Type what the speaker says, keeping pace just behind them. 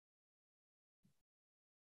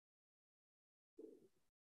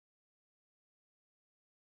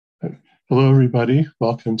Hello, everybody.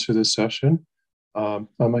 Welcome to this session. I'm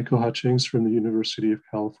Michael Hutchings from the University of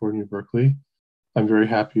California, Berkeley. I'm very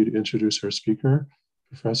happy to introduce our speaker,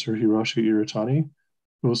 Professor Hiroshi Iritani,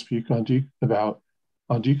 who will speak on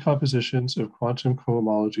decompositions of quantum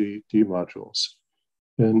cohomology D modules.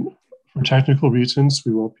 And for technical reasons,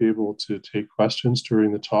 we won't be able to take questions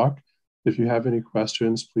during the talk. If you have any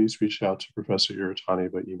questions, please reach out to Professor Iritani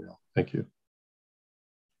by email. Thank you.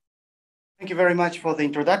 Thank you very much for the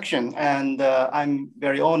introduction, and I'm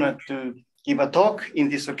very honored to give a talk in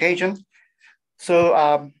this occasion. So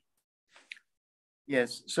I'm going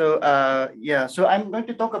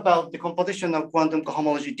to talk about the composition of quantum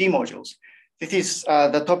cohomology D modules. This is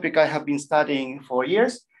the topic I have been studying for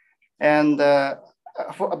years, and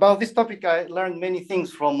about this topic, I learned many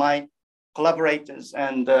things from my collaborators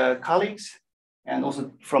and colleagues, and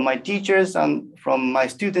also from my teachers and from my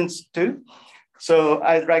students too. So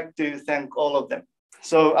I'd like to thank all of them.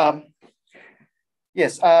 So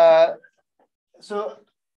so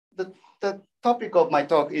the topic of my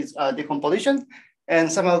talk is decomposition.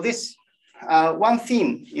 And some of this, one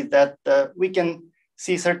theme is that we can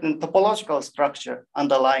see certain topological structure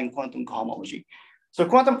underlying quantum cohomology. So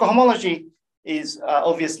quantum cohomology is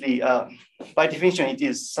obviously, by definition, it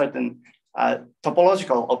is certain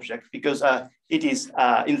topological object because it is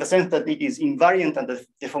in the sense that it is invariant under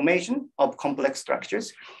deformation of complex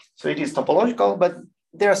structures. So it is topological, but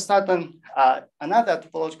there are certain another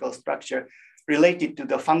topological structure related to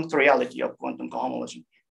the functoriality of quantum cohomology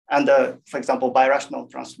and, for example, birational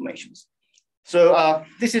transformations. So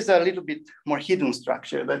this is a little bit more hidden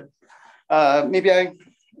structure, but maybe I'd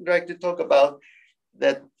like to talk about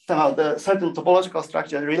that somehow the certain topological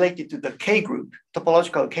structure related to the K group,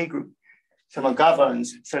 topological K group, somehow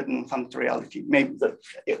governs certain functoriality, maybe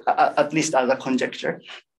at least as a conjecture.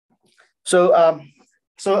 So,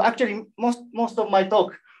 so actually, most of my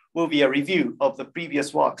talk will be a review of the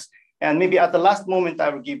previous works, and maybe at the last moment I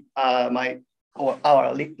will give our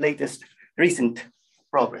latest recent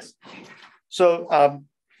progress. So,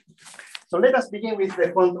 so let us begin with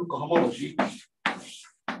the quantum cohomology.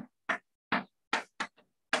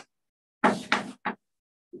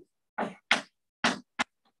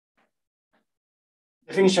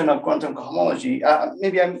 Definition of quantum cohomology.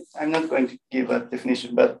 Maybe I'm not going to give a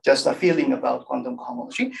definition, but just a feeling about quantum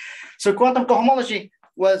cohomology. So quantum cohomology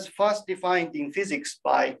was first defined in physics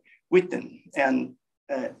by Witten and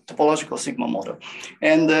topological sigma model.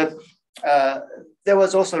 And there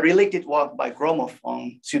was also related work by Gromov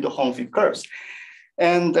on pseudo-Hornfield curves.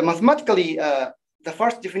 And mathematically, the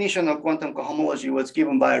first definition of quantum cohomology was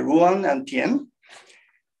given by Ruan and Tien.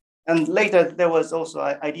 And later, there was also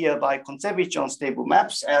an idea by Kontsevich on stable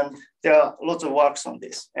maps, and there are lots of works on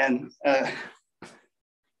this. And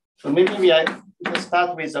so maybe I will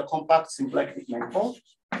start with a compact symplectic manifold.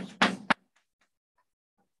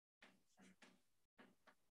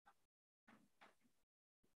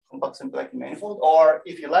 Compact symplectic manifold, or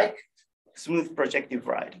if you like, smooth projective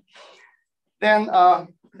variety. Then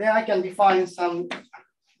I can define some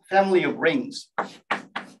family of rings.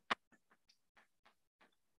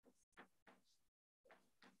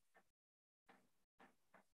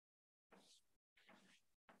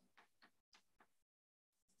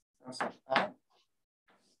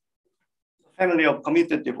 Family of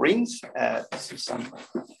commutative rings. This is some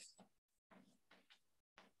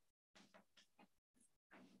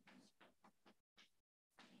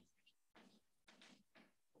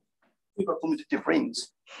supercommutative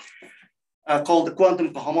rings called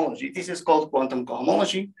quantum cohomology. This is called quantum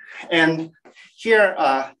cohomology. And here,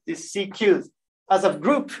 this CQ as a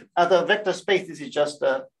group, as a vector space, this is just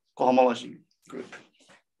a cohomology group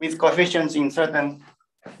with coefficients in certain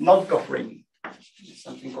Novikov ring,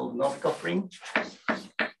 something called Novikov ring.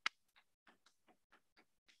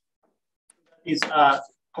 Is a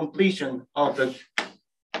completion of the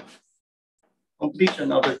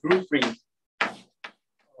group ring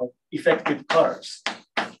of effective curves.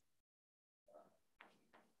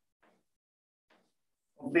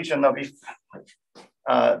 Completion of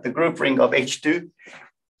the group ring of H2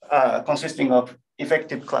 consisting of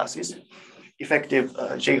effective classes, effective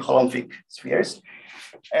J-holomorphic spheres.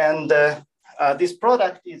 And this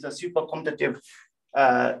product is a supercommutative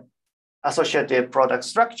associative product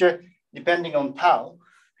structure depending on tau.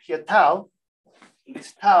 Here tau,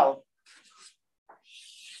 this tau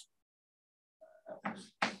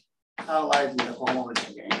lies in the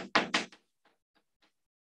cohomology game.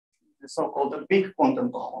 The so-called big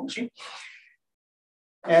quantum cohomology.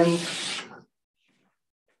 And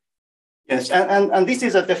yes, and this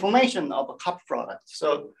is a deformation of a cup product.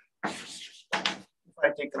 So if I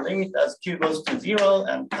take a limit as Q goes to 0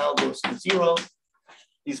 and tau goes to 0,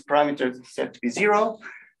 these parameters set to be 0,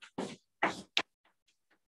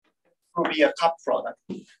 will be a cup product.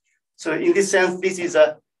 So in this sense, this is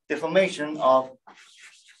a deformation of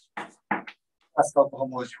classical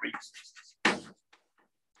cohomology rings.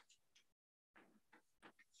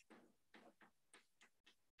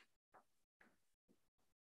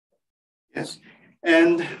 Yes,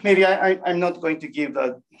 and maybe I'm not going to give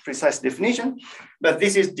a precise definition, but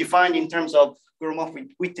this is defined in terms of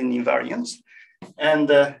Gromov-Witten invariance. And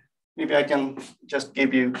maybe I can just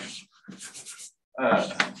give you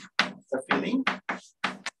the feeling.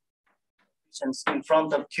 Since in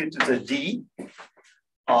front of Q to the D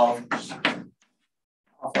of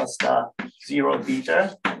alpha star 0,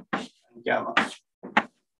 beta, and gamma,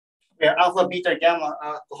 where alpha, beta, gamma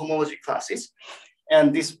are cohomology classes.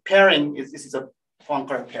 And this pairing this is a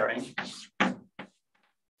Poincare pairing.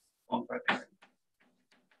 Poincare pairing.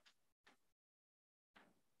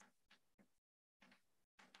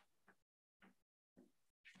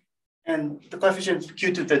 And the coefficient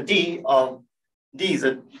Q to the D of D is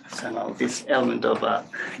somehow this element of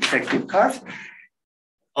effective curve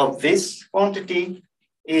of this quantity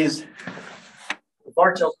is the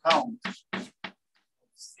partial count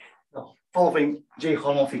following J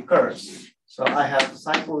homomorphic curves. So I have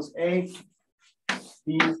cycles A,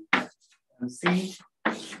 B, and C,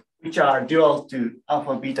 which are dual to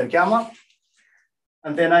alpha, beta, gamma.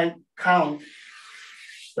 And then I count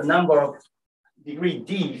the number of degree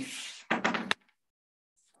D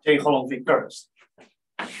J homomorphic curves.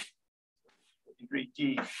 Degree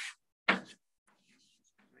D,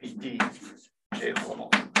 J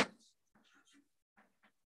homomorphic.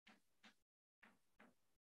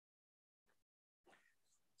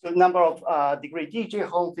 So the number of degree D J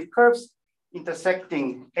homomorphic curves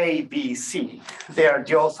intersecting A, B, C. They are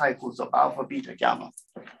dual cycles of alpha, beta, gamma.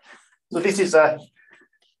 So this is a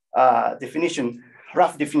definition,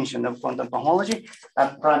 rough definition of quantum cohomology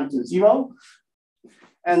at parameter 0.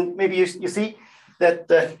 And maybe you see that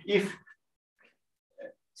if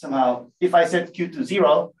somehow, if I set Q to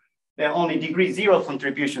 0, then only degree 0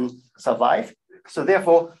 contributions survive. So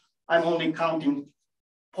therefore, I'm only counting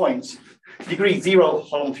points. Degree 0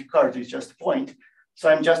 homomorphic curve is just a point. So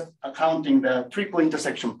I'm just counting the triple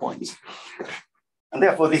intersection points. And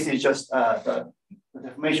therefore, this is just the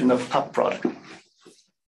deformation of cup product.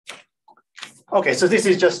 Okay, so this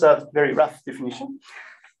is just a very rough definition.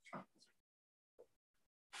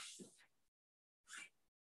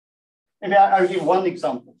 Maybe I'll give one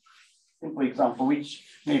example, simple example, which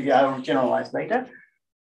maybe I will generalize later.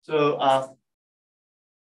 So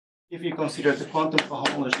if you consider the quantum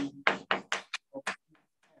cohomology,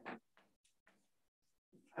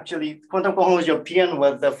 actually, quantum cohomology of Pn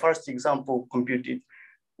was the first example computed.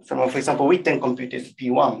 So for example, Witten computed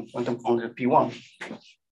P1, quantum cohomology of P1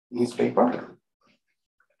 in his paper.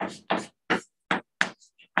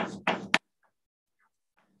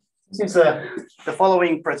 This is the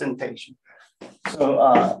following presentation.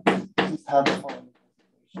 So this is how the following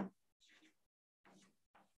presentation.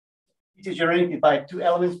 It is generated by two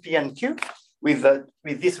elements, P and Q, with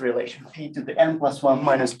this relation, P to the n plus 1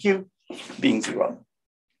 minus Q being 0.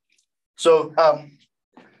 So,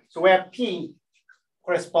 so where P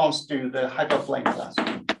corresponds to the hyperplane class.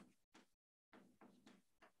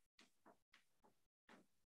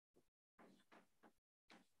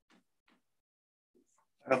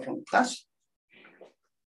 Class.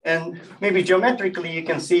 And maybe geometrically you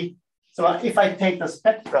can see, so if I take the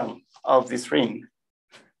spectrum of this ring,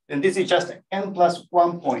 then this is just n plus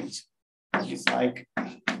 1 points. It's like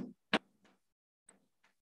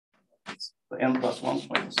n plus 1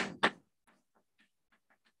 points.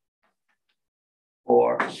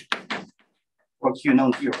 For Q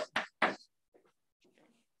non-zero.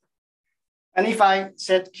 And if I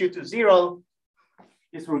set Q to 0,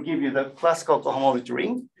 this will give you the classical cohomology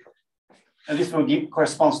ring. And this will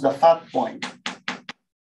corresponds to the fat point.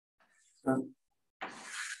 So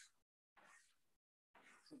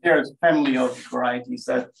there's a family of varieties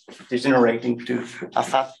that degenerating to a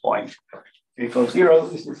fat point. If it goes 0,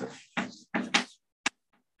 this is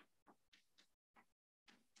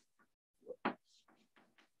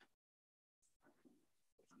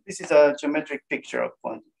this is a geometric picture of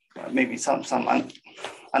quantum, maybe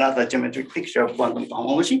another geometric picture of quantum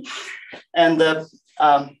cohomology. And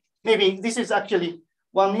maybe this is actually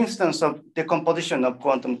one instance of decomposition of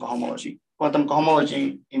quantum cohomology. Quantum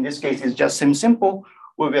cohomology, in this case, is just simple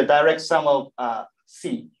with a direct sum of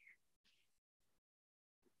C,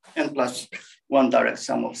 n plus 1 direct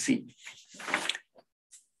sum of C.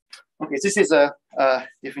 Okay, this is a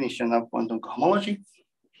definition of quantum cohomology.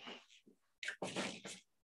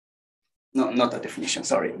 No, not a definition,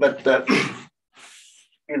 sorry, but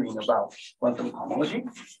feeling about quantum cohomology.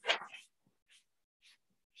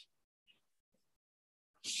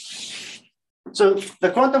 So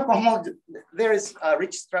the quantum cohomology, there is a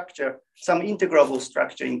rich structure, some integrable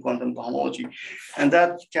structure in quantum cohomology, and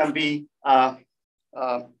that can be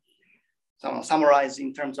summarized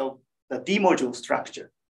in terms of the D-module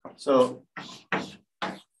structure. So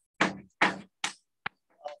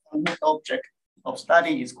the object of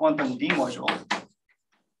study is quantum D-module,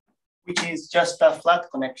 which is just a flat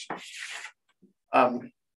connection.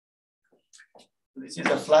 This is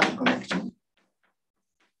a flat connection.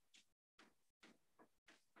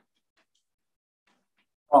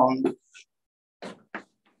 On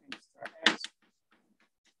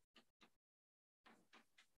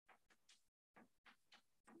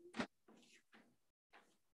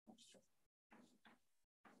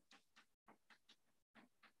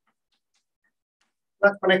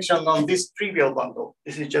that connection on this trivial bundle.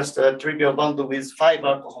 This is just a trivial bundle with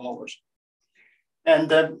fiber cohomology. And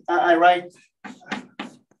I write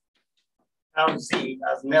tau z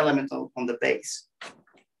as an element on the base.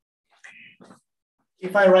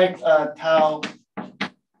 If I write tau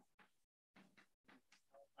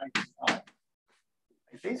like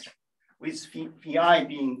this, with phi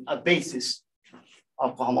being a basis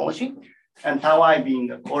of cohomology and tau I being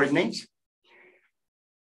the coordinate,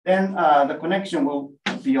 then the connection will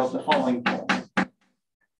be of the following form.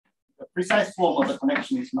 The precise form of the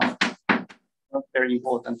connection is not very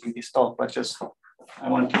important in this talk, but just I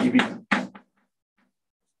want to give you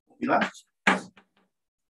that.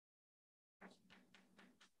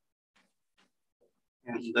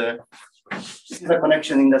 And this is a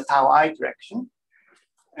connection in the tau I direction,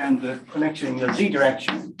 and the connection in the z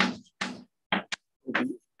direction will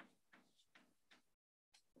be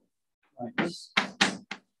like this.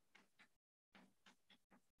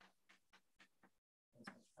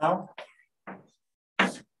 Now,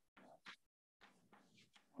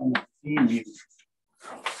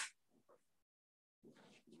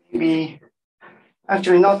 maybe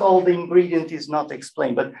actually not all the ingredient is not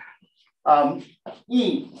explained, but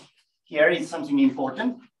E here is something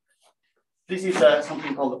important. This is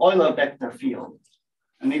something called Euler vector field.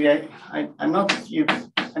 And maybe I'm not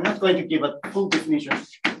going to give a full definition,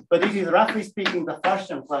 but this is roughly speaking the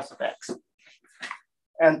Flassian class of X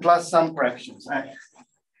and plus some corrections.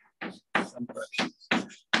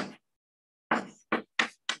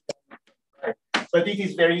 But it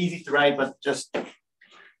is very easy to write, but just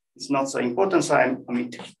it's not so important, so I'm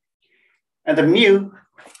omitting. And the mu,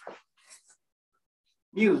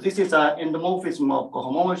 this is an endomorphism of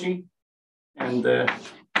cohomology, and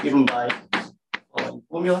given by following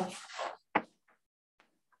formula.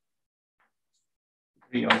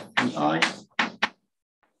 Degree of pi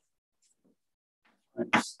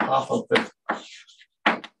minus half of the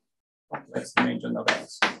complex dimension of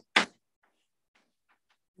X.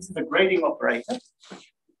 This is the grading operator.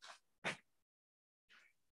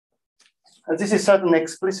 And this is certain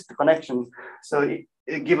explicit connection, so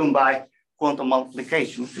given by quantum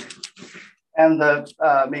multiplication. And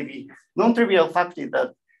maybe non-trivial fact is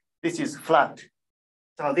that this is flat.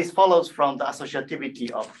 So this follows from the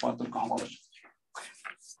associativity of quantum cohomology.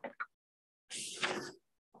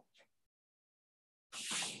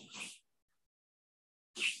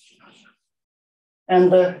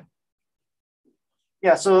 And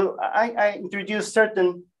yeah, so I introduced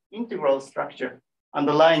certain integral structure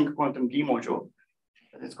underlying quantum D module.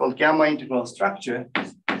 It's called gamma integral structure.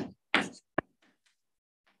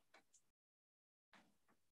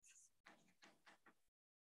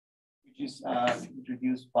 Which is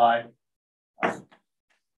introduced by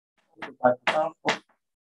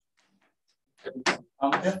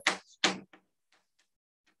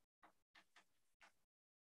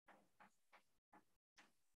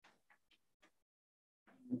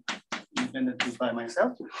independently by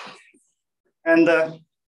myself. And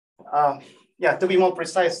yeah, to be more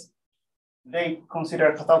precise, they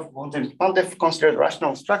consider Pantev considered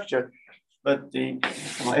rational structure, but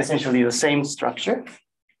essentially the same structure.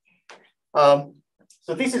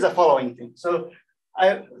 So this is the following thing. So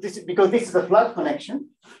because this is a flat connection,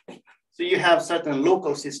 so you have certain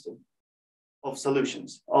local system of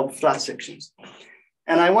solutions of flat sections.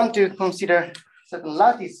 And I want to consider certain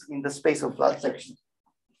lattice in the space of flat sections.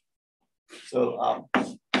 So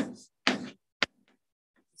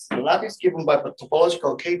the lattice given by the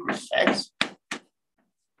topological K group X.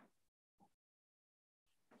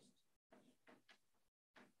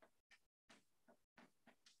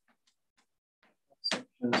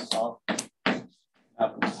 Sections of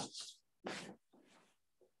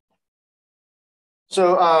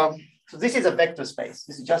so this is a vector space.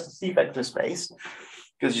 This is just a C vector space.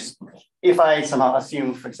 because if I somehow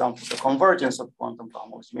assume, for example, the convergence of quantum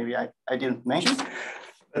cohomology, maybe I didn't mention,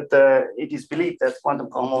 but it is believed that quantum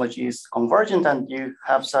cohomology is convergent and you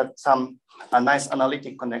have a nice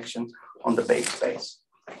analytic connection on the base space.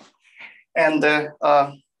 And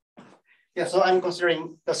yeah, so I'm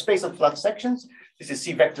considering the space of flat sections. This is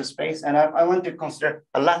C vector space, and I want to consider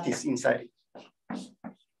a lattice inside it.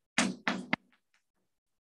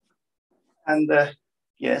 And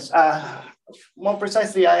yes, more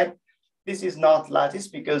precisely, this is not lattice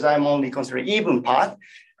because I'm only considering even part,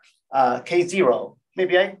 K0.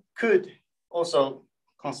 Maybe I could also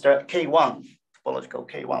consider K1, topological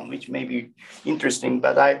K1, which may be interesting,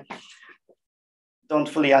 but I don't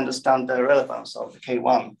fully understand the relevance of the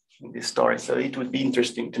K1 in this story. So it would be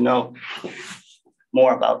interesting to know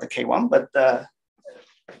more about the K1, but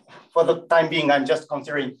for the time being, I'm just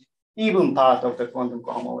considering even part of the quantum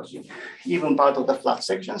cohomology, even part of the flat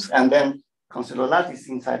sections, and then consider lattice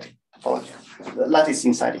inside topology, the lattice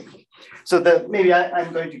inside it. So maybe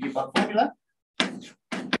I'm going to give a formula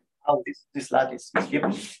how this lattice is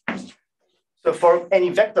given. So for any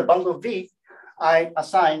vector bundle V, I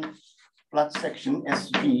assign flat section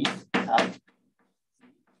SV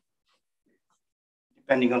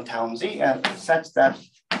depending on tau Z, and such that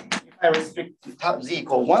if I restrict to tau Z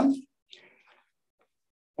equal 1,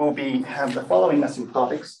 will have the following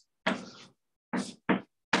asymptotics.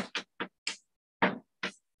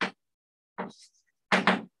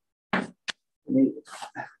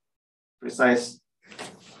 Precise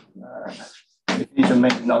definition may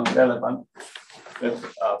be not relevant, but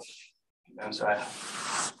I'm sorry.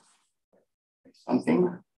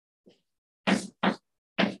 Something.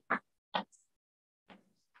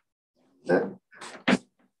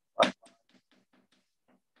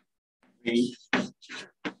 We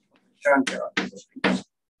turn there.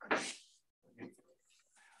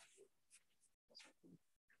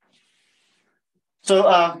 So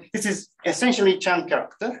this is essentially Chan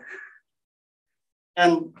character,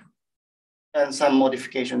 and some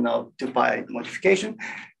modification of 2 pi modification,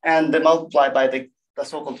 and multiplied by the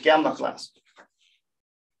so-called gamma class.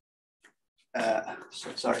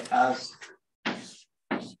 So sorry, as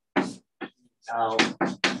tau.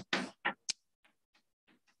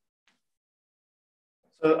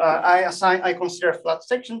 So I consider a flat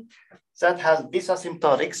section that has this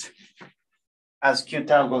asymptotics as Q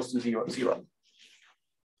tau goes to 0, 0.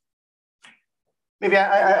 Maybe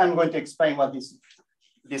I'm going to explain what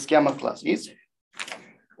this gamma class is.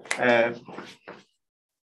 Have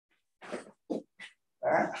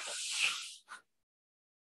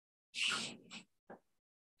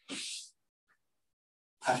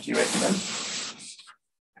you read them?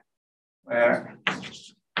 Where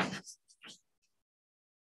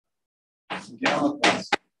gamma class.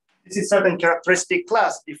 This is certain characteristic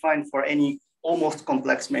class defined for any almost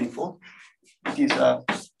complex manifold. It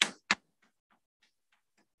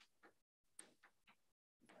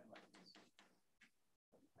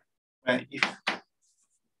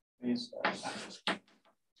is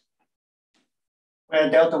where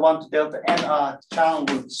delta 1 to delta n are Chan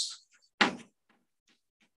roots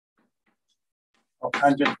of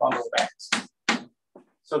tangent bundle of X,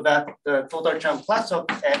 so that the total Chan class of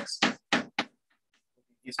X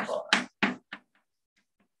is product.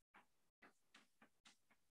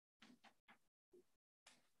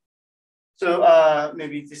 So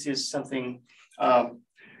maybe this is something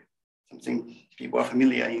people are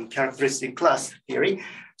familiar in characteristic class theory.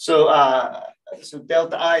 So so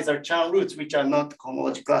delta i's are Chan roots, which are not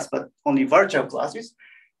cohomology class, but only virtual classes.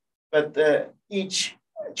 But each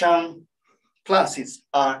Chan classes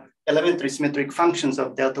are elementary symmetric functions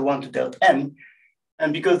of delta 1 to delta n.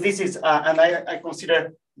 And because this is, and I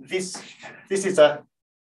consider this is a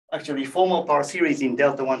actually formal power series in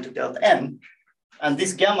delta 1 to delta n. And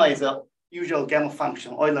this gamma is a usual gamma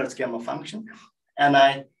function, Euler's gamma function. And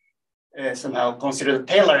I somehow consider the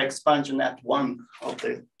Taylor expansion at one of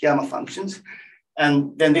the gamma functions.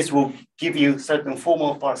 And then this will give you certain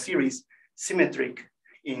formal power series symmetric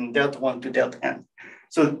in delta 1 to delta n.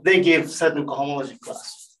 So they give certain cohomology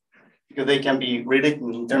class because they can be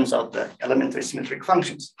rewritten in terms of the elementary symmetric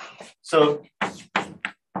functions. So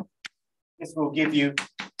this will give you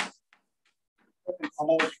certain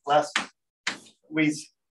cohomology class with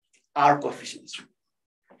R coefficients.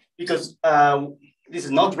 Because this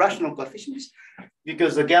is not rational coefficients,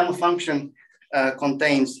 because the gamma function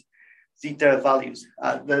contains zeta values.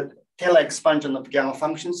 The Taylor expansion of gamma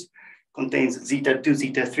functions contains zeta 2,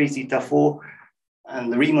 zeta 3, zeta 4,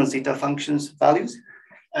 and the Riemann zeta functions values.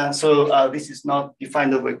 And so this is not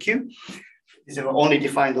defined over Q. This is only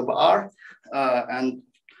defined over R, and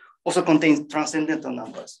also contains transcendental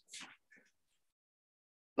numbers.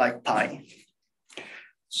 like pi.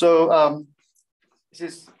 So this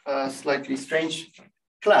is a slightly strange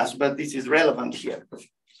class, but this is relevant here.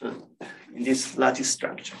 So in this lattice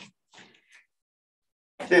structure.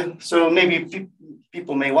 So maybe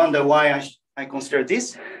people may wonder why I consider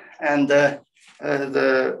this. And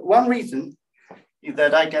the one reason is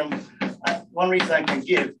that one reason I can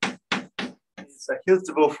give is a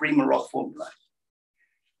Hirzebov-Riemann-Roch formula.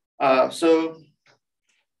 So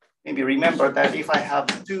maybe remember that if I have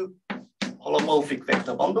two holomorphic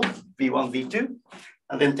vector bundles, V1, V2,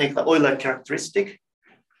 and then take the Euler characteristic,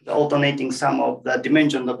 the alternating sum of the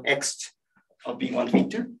dimension of X of V1,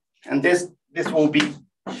 V2, and this will be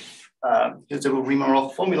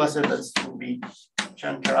Hirzebov-Riemann-Roch formula, so this will be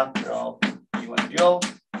Chern character of V1 dual,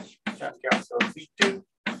 Chern character of V2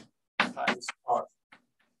 times R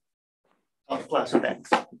of class of X.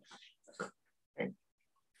 Okay.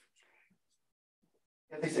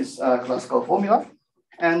 This is a classical formula,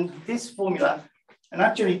 and this formula, and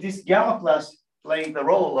actually this gamma class plays the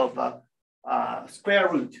role of square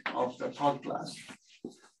root of the Todd class,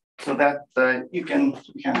 so that you can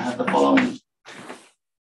have the following.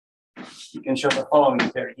 You can show the following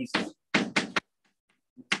very easily.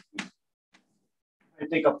 I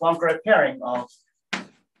take a Poincare pairing of.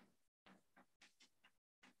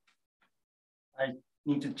 I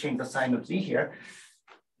need to change the sign of z here.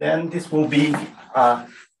 Then this will be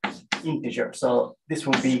integer. So this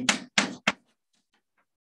will be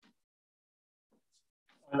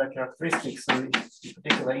the characteristics of the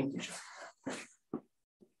particular integer.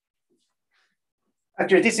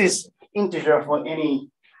 Actually, this is integer for any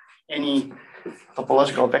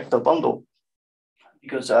topological vector bundle,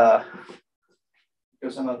 because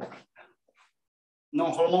in a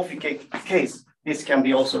non-holomorphic case, this can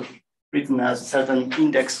be also written as a certain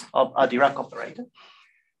index of a Dirac operator.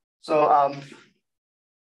 So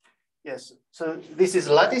yes, so this is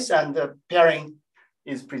lattice and the pairing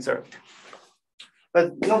is preserved.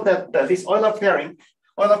 But note that this Euler pairing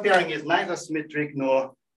is neither symmetric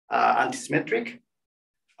nor antisymmetric,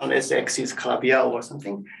 unless X is Calabi-Yau or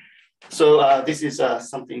something. So this is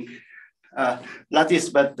something lattice,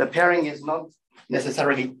 but the pairing is not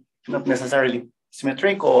necessarily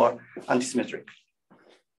symmetric or antisymmetric.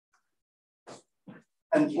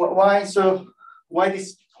 And why? So why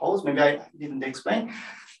this holds? Maybe I didn't explain.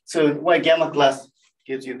 So why gamma class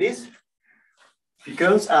gives you this?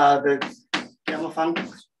 Because the gamma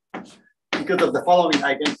functions, because of the following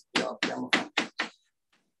identity of gamma functions.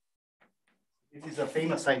 This is a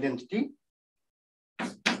famous identity.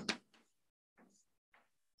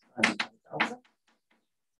 Alpha.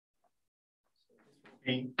 This will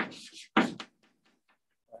be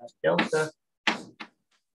delta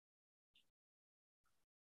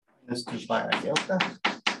minus 2 pi I delta.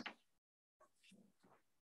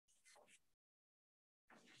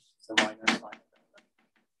 So minus pi.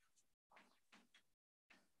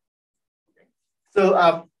 Okay. So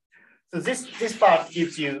this part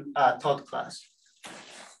gives you Todd class.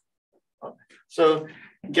 So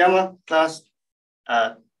gamma class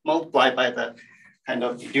multiplied by the kind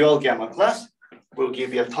of dual gamma class will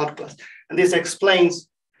give you a Todd class. And this explains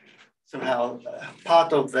somehow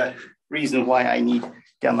part of the reason why I need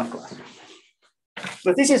gamma class.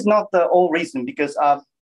 But this is not the whole reason, because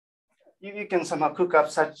you can somehow cook up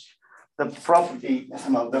such the property,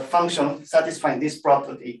 somehow the function satisfying this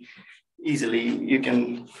property easily. You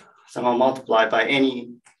can somehow multiply by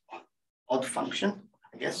any odd function,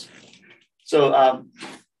 I guess. So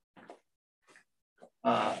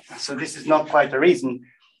so this is not quite a reason,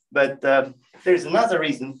 but there's another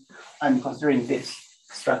reason I'm considering this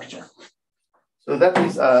structure. So that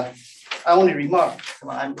is, I only remark,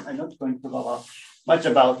 I'm not going to talk much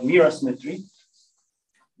about mirror symmetry,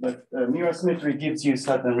 but mirror symmetry gives you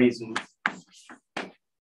certain reasons.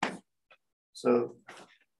 So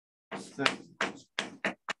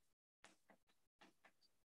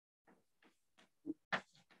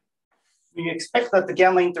we expect that the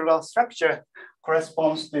gamma integral structure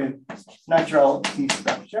corresponds to natural Z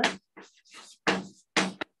structure.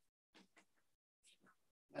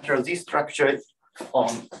 Natural Z structure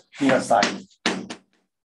on near side.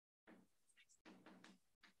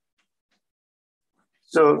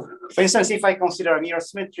 So for instance, if I consider a mirror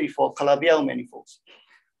symmetry for Calabi-Yau manifolds,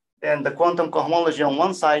 then the quantum cohomology on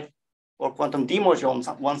one side or quantum demorphism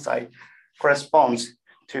on one side corresponds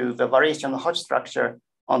to the variation of Hodge structure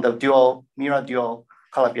on the dual, mirror dual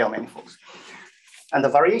Calabi-Yau manifolds. And the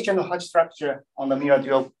variation of Hodge structure on the mirror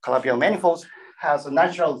dual Calabi-Yau manifolds has a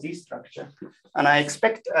natural Z structure. And I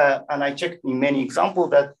expect, and I checked in many examples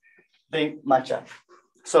that they match up.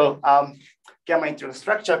 So gamma integral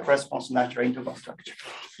structure corresponds to natural integral structure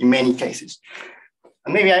in many cases.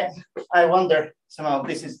 And maybe I wonder somehow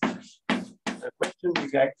this is a question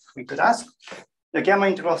we could ask. The gamma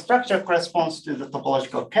integral structure corresponds to the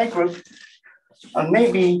topological K group. And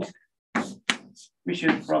maybe we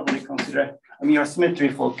should probably consider a mirror symmetry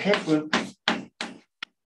for K group.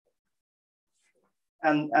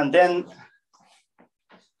 And then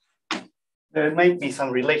there might be some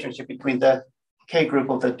relationship between the K group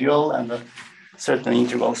of the dual and the certain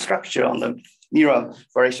integral structure on the mirror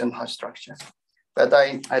variation hash structure. But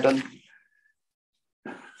I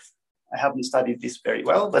haven't studied this very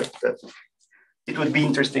well, but it would be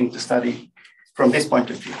interesting to study from this point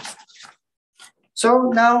of view.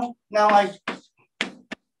 So now my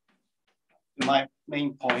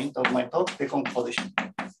main point of my talk, decomposition.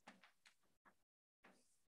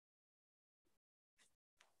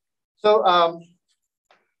 So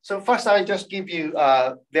first I just give you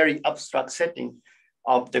a very abstract setting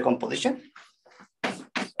of decomposition.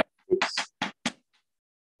 It's a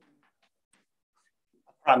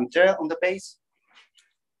parameter on the base.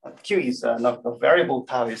 Q is not a variable,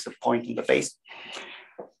 tau is a point on the base.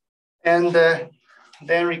 And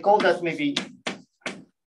then recall that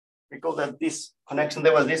this connection,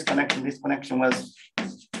 there was this connection was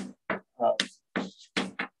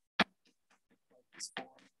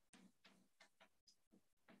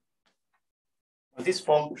this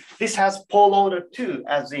form. This has pole order 2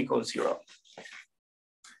 as z equals 0.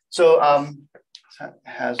 So it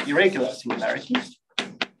has irregular similarity.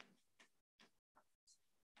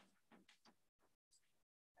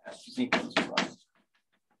 As z equals 0.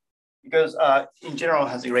 Because in general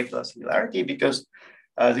has irregular similarity because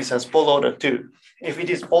this has pole order 2. If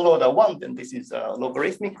it is pole order 1, then this is a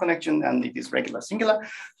logarithmic connection and it is regular singular,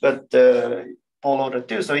 but pole order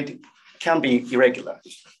 2, so it can be irregular.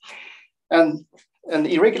 And in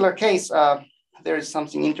the irregular case, there is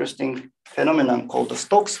something interesting phenomenon called the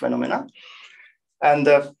Stokes phenomenon, and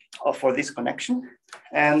for this connection.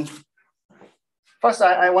 And first,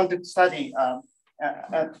 I want to study,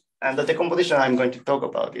 and the decomposition I'm going to talk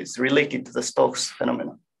about is related to the Stokes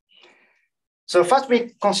phenomenon. So first,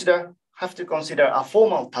 we have to consider a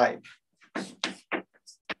formal type.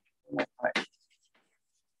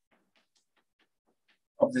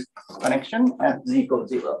 Of this connection at z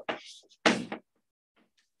equals 0.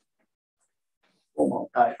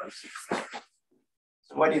 Formal type.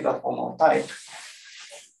 So what is a formal type?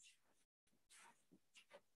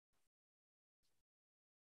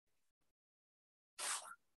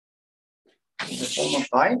 The formal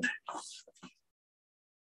type.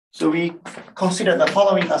 So we consider the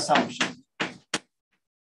following assumption.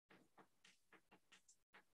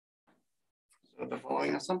 So the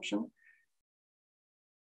following assumption.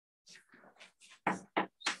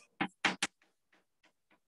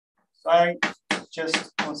 So I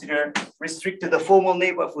just restrict to the formal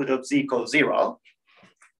neighborhood of z equals 0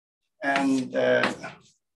 and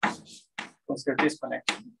consider this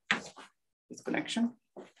connection.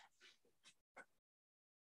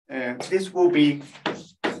 This will be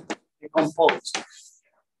decomposed.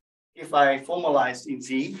 If I formalize in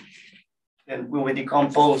Z, then we will be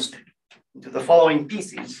decomposed into the following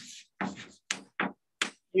pieces.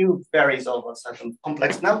 U varies over certain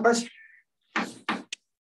complex numbers.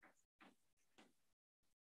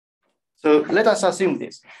 So let us assume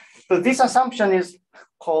this. So this assumption is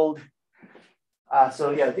called,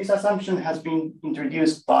 this assumption has been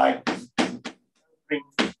introduced by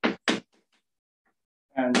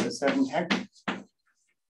and the 7 heck.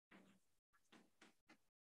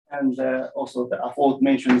 And also the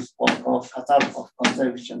aforementioned of Katarkov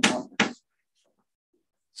conservation.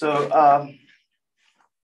 So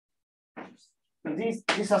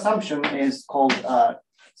this assumption is called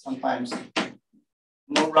sometimes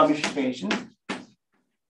no ramification.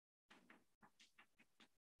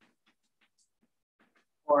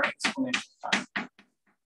 Or exponential time.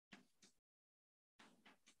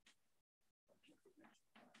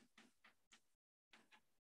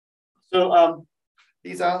 So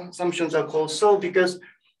these assumptions are called so because,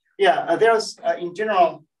 there's in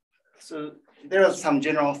general, so there is some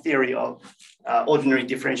general theory of ordinary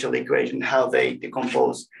differential equation, how they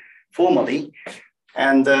decompose formally.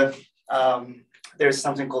 And there's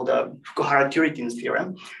something called the Fukuhara-Turitin's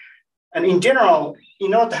theorem. And in general,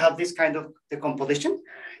 in order to have this kind of decomposition,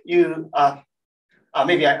 you,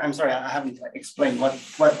 maybe I'm sorry, I haven't explained what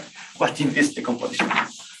in this decomposition.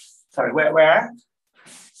 Sorry, where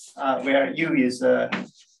U is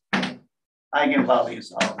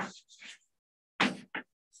eigenvalues of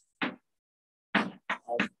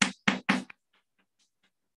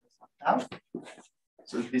tau.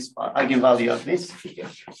 So this eigenvalue of this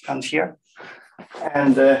comes here,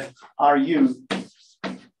 and RU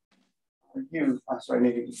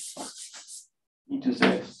maybe e to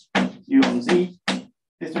z u on z.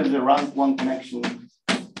 This is the rank one connection.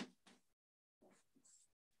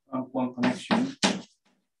 Rank one connection.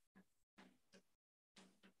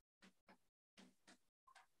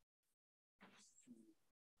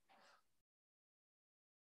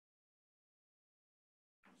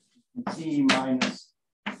 Z minus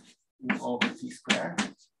u over t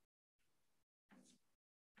squared.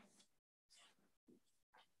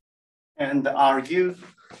 And RU,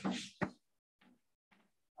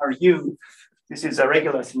 this is a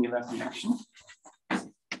regular singular connection.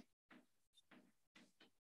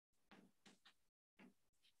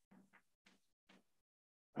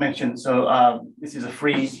 So this is a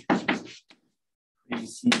free C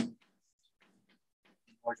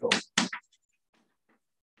module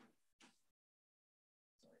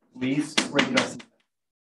with regular singular.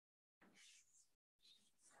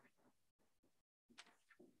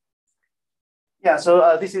 Yeah,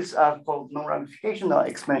 so this is called non-ramification or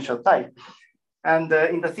exponential type. And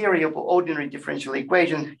in the theory of ordinary differential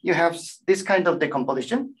equation, you have this kind of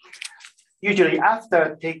decomposition, usually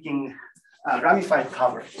after taking ramified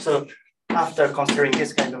cover. So after considering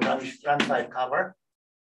this kind of ramified cover,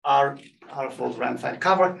 R-fold ramified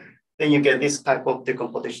cover, then you get this type of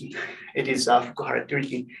decomposition. It is a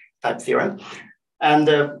cohomology type theorem. And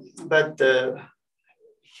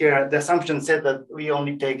here the assumption said that we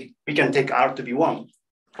can take R to be 1.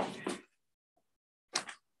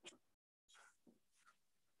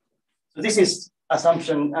 So this is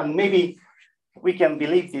assumption, and maybe we can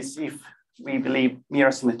believe this if we believe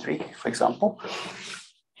mirror symmetry, for example.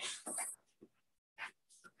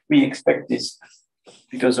 We expect this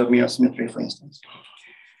because of mirror symmetry, for instance.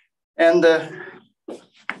 And there's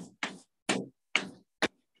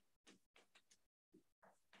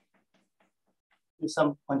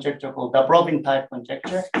some conjecture called the Robin type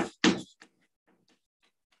conjecture.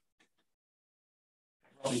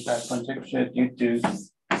 Robin type conjecture due to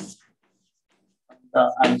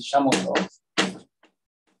and Shamoto.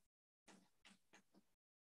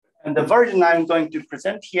 And the version I'm going to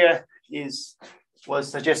present here was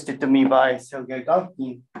suggested to me by Sergei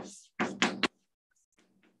Galkin.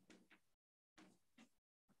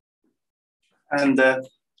 And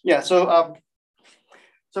yeah, so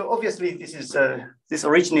obviously this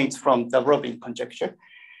originates from the Robin conjecture,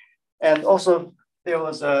 and also there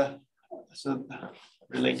was a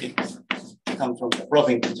related come from the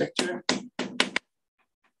Robin conjecture.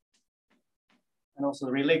 And also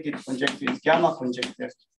related conjecture is gamma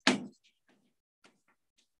conjecture,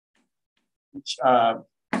 which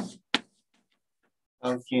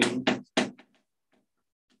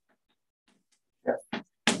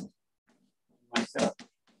myself.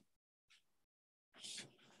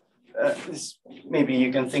 Maybe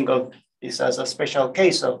you can think of this as a special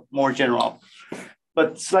case of more general,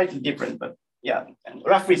 but slightly different. But yeah, and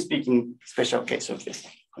roughly speaking, special case of this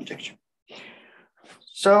conjecture.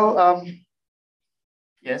 So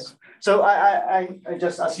yes, so I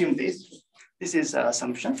just assume this. This is an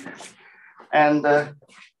assumption, and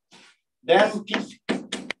then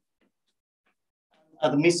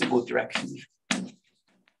admissible direction.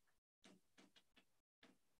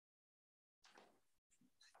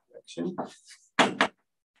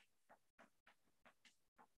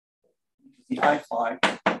 The I5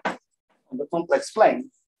 on the complex plane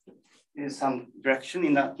is some direction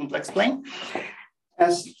in the complex plane.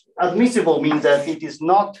 As admissible means that it is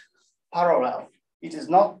not parallel. It is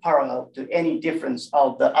not parallel to any difference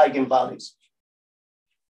of the eigenvalues.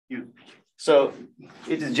 So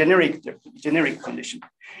it is generic condition.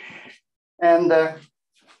 And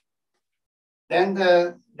then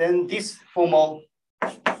this formal.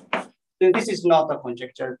 This is not a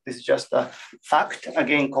conjecture. This is just a fact,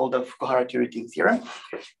 again called the cohomology theorem.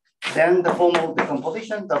 Then the formal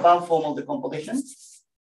decomposition, the above formal decomposition.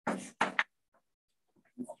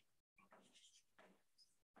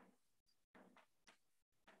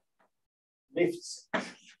 Lifts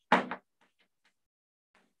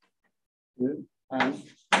and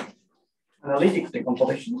analytic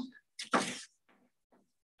decomposition.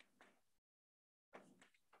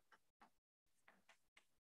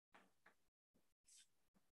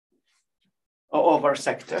 Over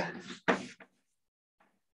sector.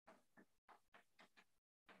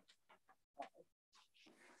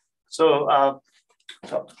 So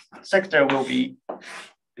sector will be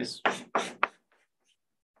this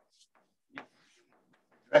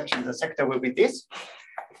direction. The sector will be this,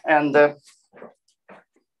 and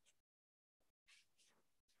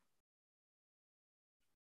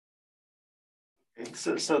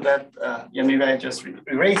so that yeah, maybe I just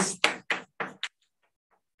erase.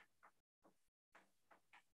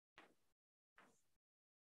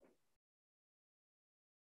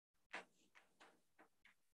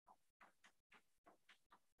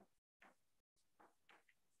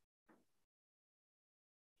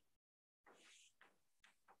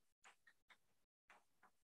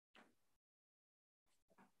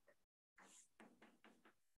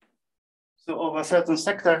 So of a certain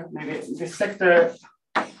sector, maybe this sector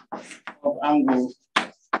of angle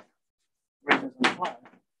greater than 5,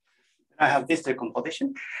 I have this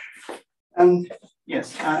decomposition. And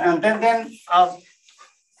yes, and then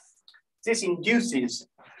this induces,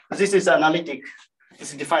 this is analytic,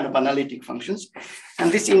 this is defined of analytic functions,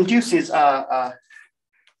 and this induces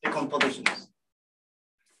decompositions.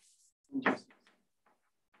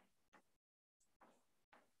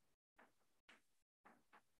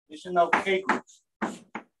 Addition of K groups.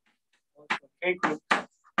 K group,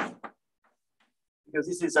 because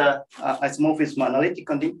this is a isomorphism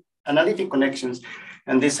analytic connections,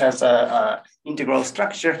 and this has a integral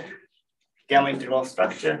structure, gamma integral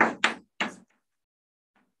structure.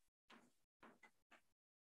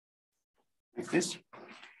 Like this.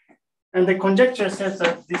 And the conjecture says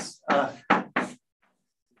that this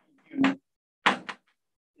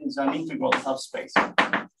is an integral subspace.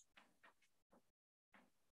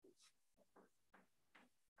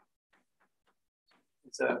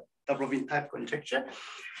 It's a Dobrovin type conjecture.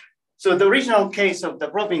 So the original case of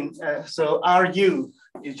Dobrovin, so RU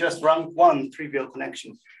is just rank 1 trivial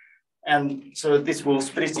connection. And so this will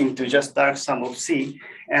split into just dark sum of C.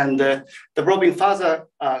 And the Dobrovin further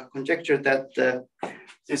conjecture that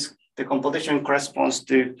this decomposition corresponds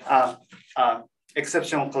to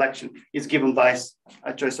exceptional collection is given by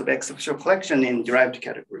a choice of exceptional collection in derived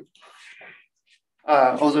category.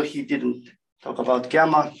 Although he didn't talk about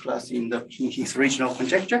gamma class in his original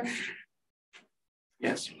conjecture.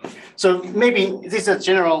 Yes. So maybe this is a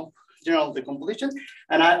general decomposition,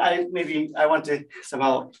 and I want to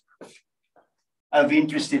somehow I'll be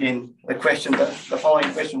interested in the question, the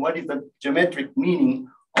following question: what is the geometric meaning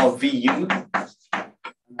of VU?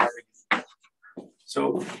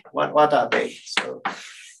 So what are they? So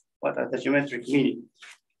what are the geometric meaning?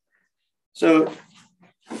 So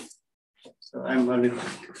I'm going to.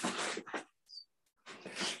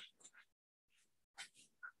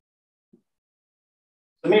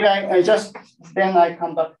 So maybe I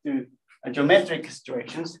come back to geometric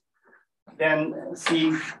situations, then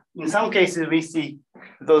see, in some cases we see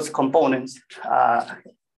those components,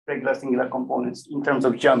 regular singular components in terms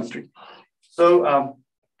of geometry. So,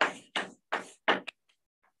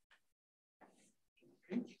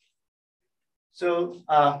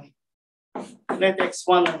 let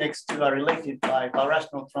X1 and X2 are related by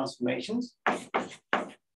birational transformations.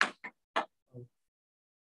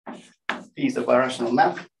 P is a birational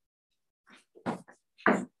map.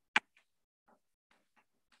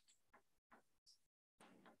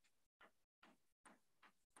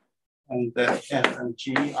 And F and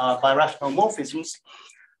G are birational morphisms.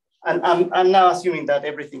 And I'm now assuming that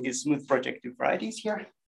everything is smooth projective varieties here.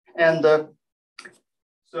 And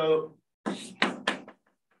so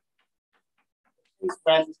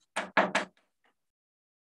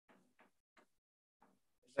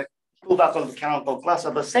the pullback of the canonical class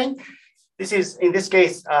are the same. This is, in this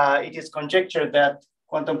case, it is conjectured that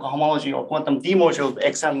quantum cohomology or quantum D-module of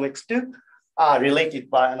X and X2 are related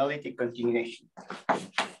by analytic continuation.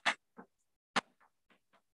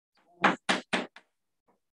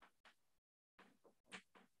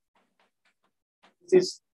 This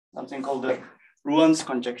is something called the Rowan's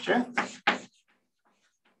conjecture.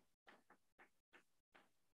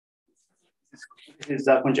 This is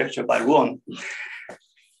a conjecture by Rowan.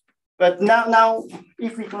 But now,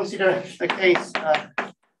 if we consider the case, for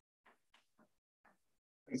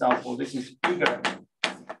example, this is bigger.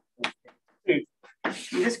 In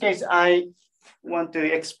this case, I want to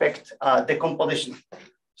expect decomposition.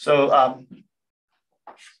 So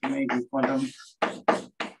maybe quantum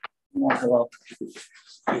module of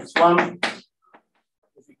X1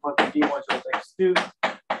 is equal to D module of X2.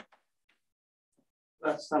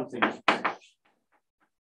 That's something.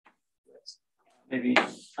 Maybe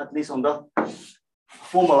at least on the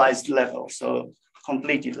formalized level, so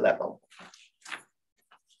completed level.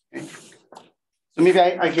 Okay. So maybe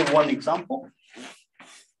I give one example.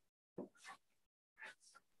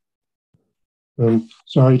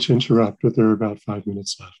 Sorry to interrupt, but there are about 5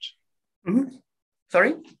 minutes left. Mm-hmm.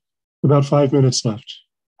 Sorry? About 5 minutes left.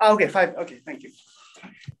 Oh, okay, 5. Okay, thank you.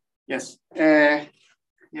 Yes.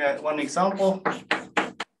 Yeah, one example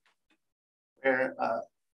where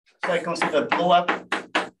so I consider blow up.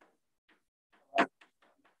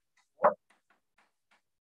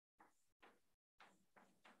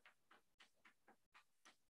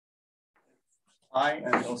 I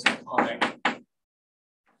and also pi.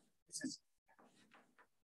 This is,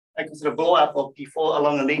 I consider blow up of P4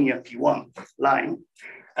 along a linear P1 line.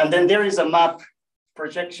 And then there is a map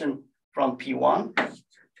projection from P1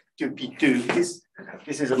 to P2.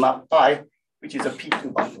 This is a map pi, which is a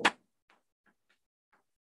P2 bundle.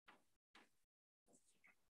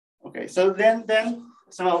 Okay, so then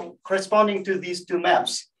so corresponding to these two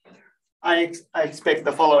maps, I expect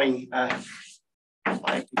the following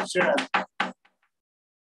picture.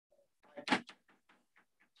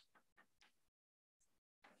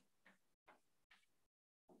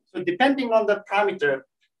 So depending on the parameter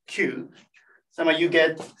Q, you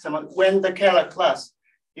get when the Kähler class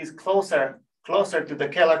is closer to the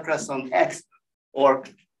Kähler class on X or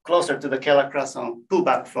closer to the Kähler class on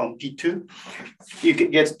pullback from P2, you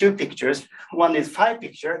get two pictures. One is phi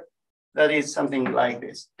picture that is something like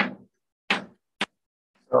this.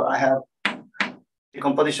 So I have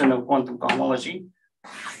decomposition of quantum cohomology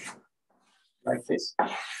like this.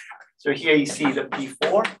 So here you see the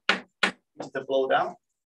P4, which is the blow down,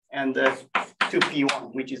 and the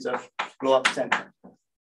 2P1, which is a blow up center.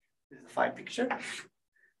 This is the phi picture.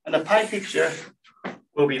 And the pi picture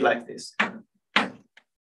will be like this.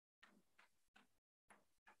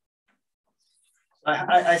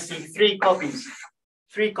 I see three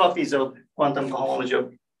copies of quantum cohomology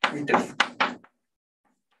of P2.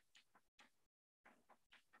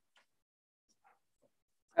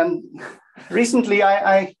 And recently,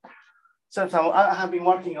 I have been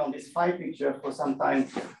working on this phi picture for some time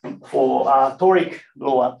for toric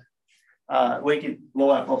blow-up, weighted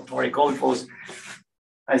blow-up of toric OIFOs.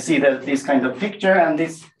 I see that this kind of picture, and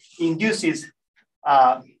this induces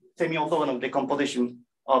semi-orthogonal decomposition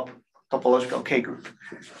of topological K group.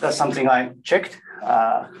 That's something I checked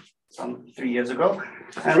some 3 years ago.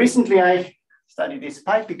 And recently, I studied this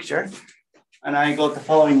phi picture, and I got the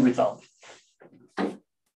following result.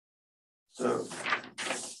 So,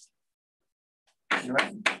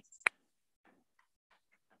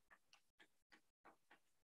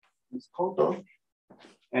 this photo,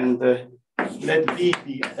 and let B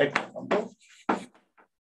be vector bundle,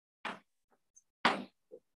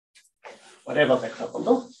 whatever vector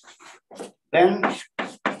bundle. Then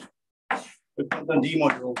the quantum D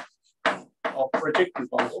module of projective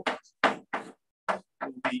bundle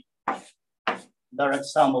will be direct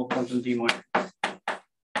sum of quantum D module.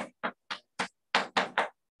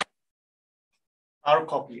 R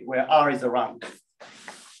copy, where R is around.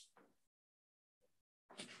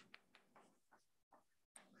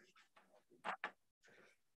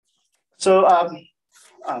 So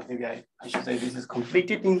maybe I should say this is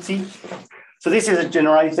completed in C. So this is a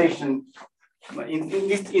generalization. In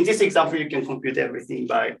this example, you can compute everything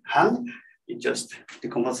by hand. It just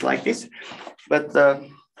decomposes like this. But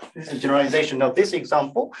this is a generalization of this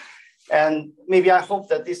example. And maybe I hope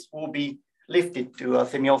that this will be lifted to a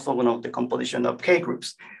semi-orthogonal decomposition of K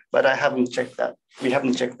groups, but I haven't checked that. We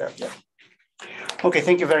haven't checked that yet. Okay,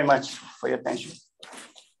 thank you very much for your attention.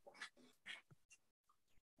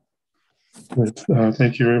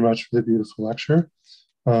 Thank you very much for the beautiful lecture.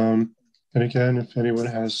 And again, if anyone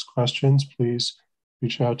has questions, please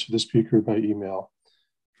reach out to the speaker by email.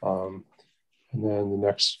 And then the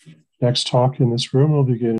next talk in this room will begin